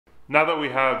Now that we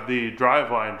have the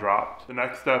driveline dropped, the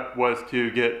next step was to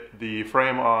get the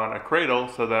frame on a cradle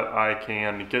so that I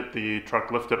can get the truck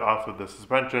lifted off of the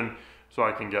suspension so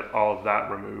I can get all of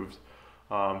that removed.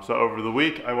 So over the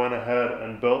week I went ahead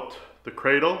and built the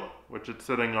cradle, which it's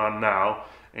sitting on now,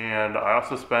 and I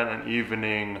also spent an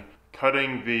evening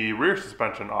cutting the rear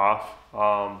suspension off.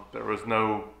 There was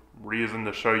no reason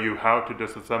to show you how to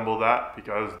disassemble that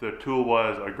because the tool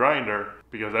was a grinder,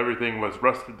 because everything was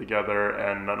rusted together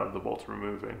and none of the bolts were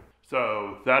moving.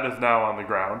 So that is now on the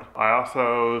ground. I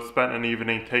also spent an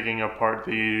evening taking apart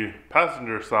the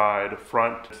passenger side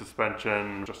front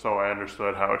suspension just so I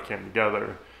understood how it came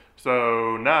together.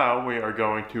 So now we are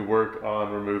going to work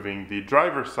on removing the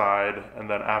driver's side, and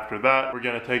then after that we're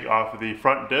going to take off the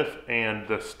front diff and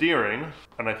the steering,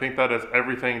 and I think that is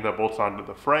everything that bolts onto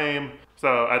the frame.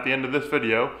 So at the end of this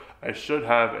video I should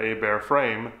have a bare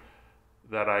frame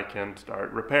that I can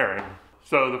start repairing.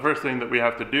 So the first thing that we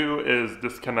have to do is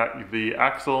disconnect the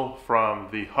axle from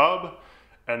the hub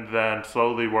and then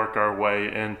slowly work our way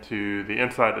into the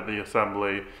inside of the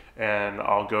assembly, and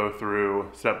I'll go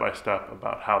through step by step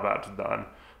about how that's done.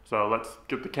 So let's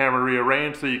get the camera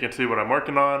rearranged so you can see what I'm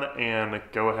working on and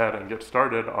go ahead and get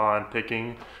started on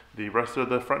taking the rest of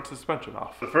the front suspension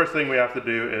off. The first thing we have to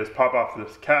do is pop off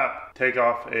this cap, take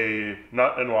off a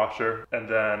nut and washer, and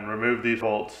then remove these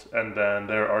bolts. And then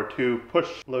there are two push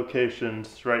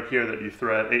locations right here that you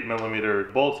thread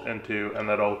 8mm bolts into, and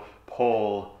that'll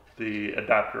pull the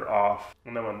adapter off.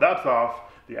 And then when that's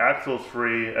off, the axle's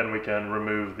free and we can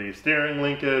remove the steering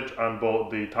linkage, unbolt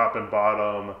the top and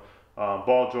bottom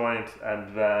ball joints,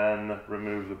 and then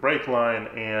remove the brake line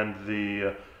and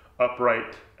the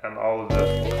upright, and all of this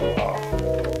will come off.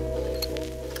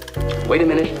 Wait a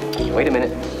minute, wait a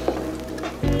minute.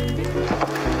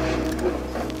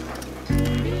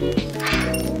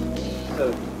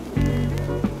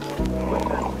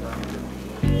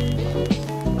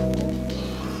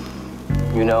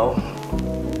 You know,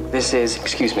 this is,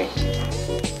 excuse me,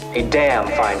 a damn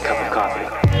fine cup of coffee.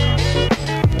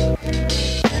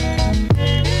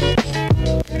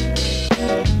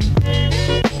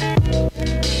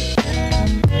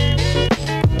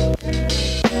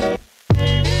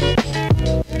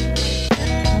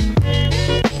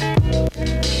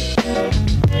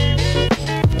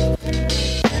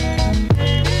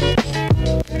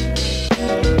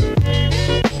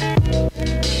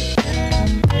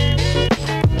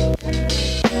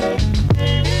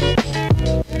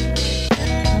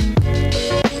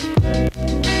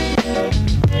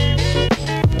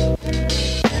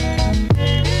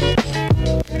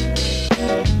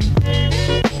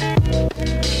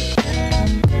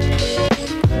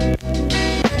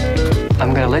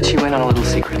 I'm gonna let you in on a little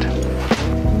secret.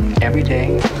 Every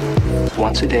day,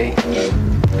 once a day,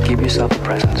 give yourself a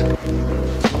present.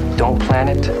 Don't plan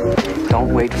it,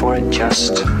 don't wait for it,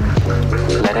 just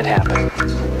let it happen.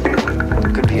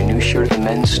 It could be a new shirt at the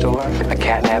men's store, a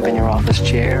catnap in your office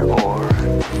chair, or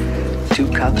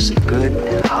 2 cups of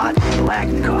good, hot, black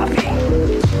coffee.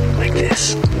 Like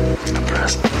this. A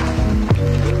present.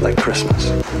 Like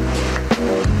Christmas.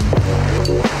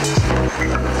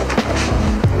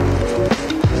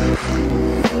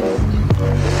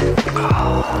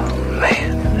 Oh,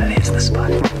 man, that is the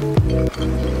spot.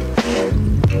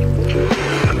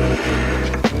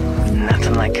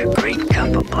 Nothing like a great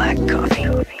cup of black coffee.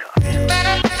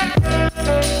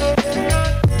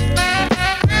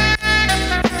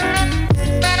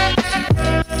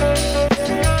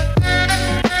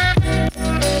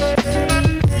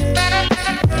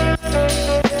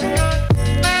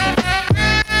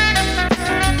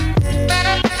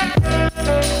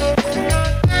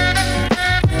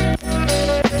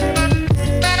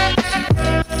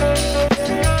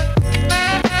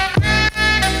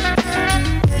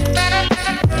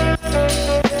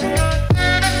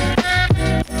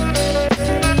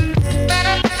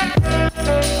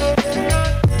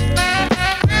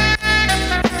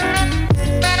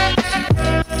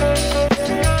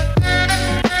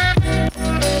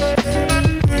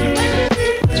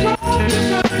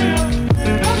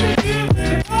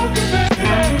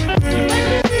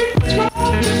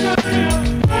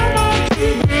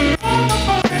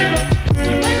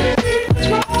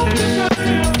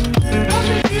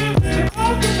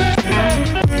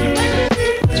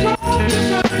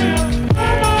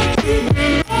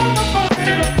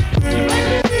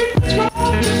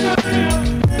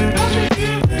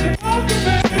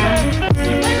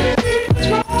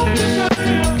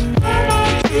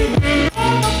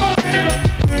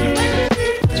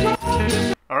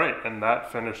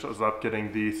 That finishes up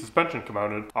getting the suspension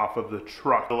component off of the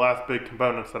truck. The last big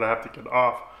components that I have to get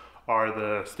off are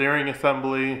the steering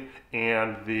assembly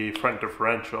and the front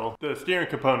differential. The steering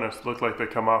components look like they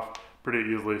come off pretty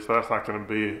easily, so that's not going to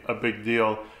be a big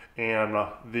deal. And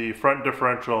the front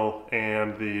differential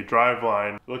and the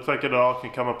driveline, looks like it all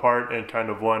can come apart in kind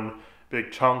of one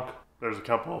big chunk. There's a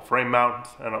couple of frame mounts,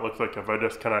 and it looks like if I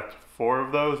disconnect 4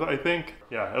 of those, I think.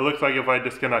 Yeah, it looks like if I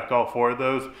disconnect all 4 of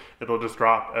those, it'll just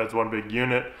drop as one big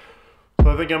unit. So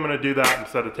I think I'm going to do that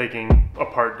instead of taking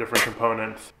apart different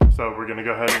components. So we're going to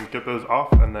go ahead and get those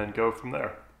off and then go from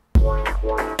there.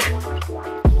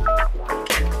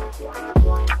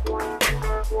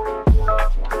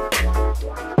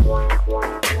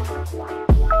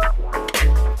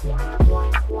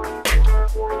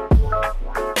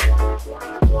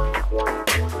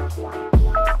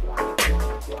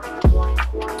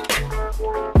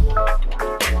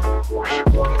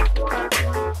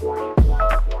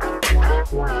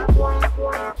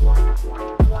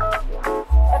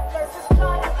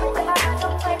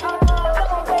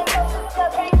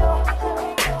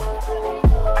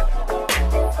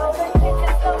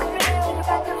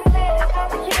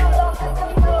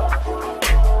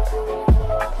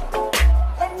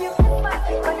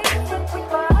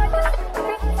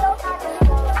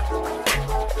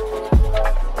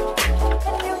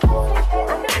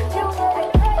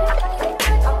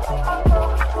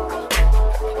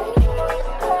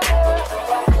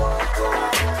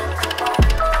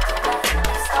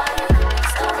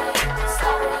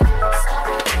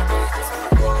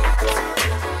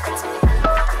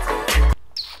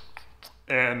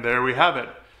 And there we have it.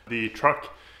 The truck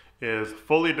is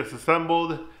fully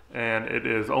disassembled and it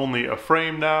is only a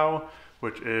frame now,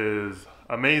 which is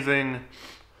amazing.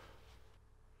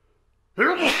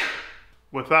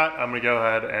 With that, I'm gonna go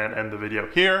ahead and end the video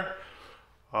here.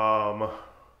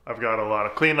 I've got a lot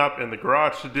of cleanup in the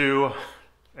garage to do,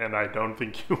 and I don't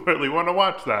think you really want to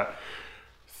watch that.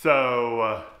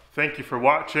 So thank you for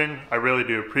watching. I really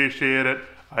do appreciate it.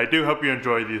 I do hope you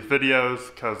enjoy these videos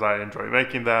because I enjoy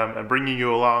making them and bringing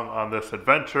you along on this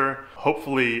adventure.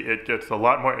 Hopefully it gets a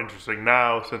lot more interesting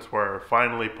now since we're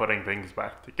finally putting things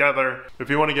back together. If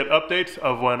you want to get updates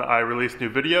of when I release new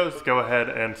videos, go ahead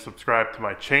and subscribe to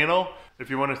my channel. If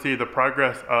you want to see the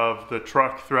progress of the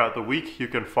truck throughout the week, you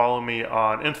can follow me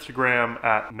on Instagram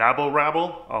at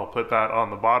NabbleRabble. I'll put that on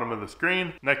the bottom of the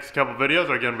screen. Next couple videos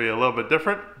are going to be a little bit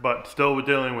different, but still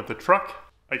dealing with the truck.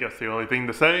 I guess the only thing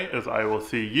to say is I will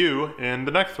see you in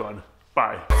the next one.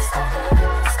 Bye.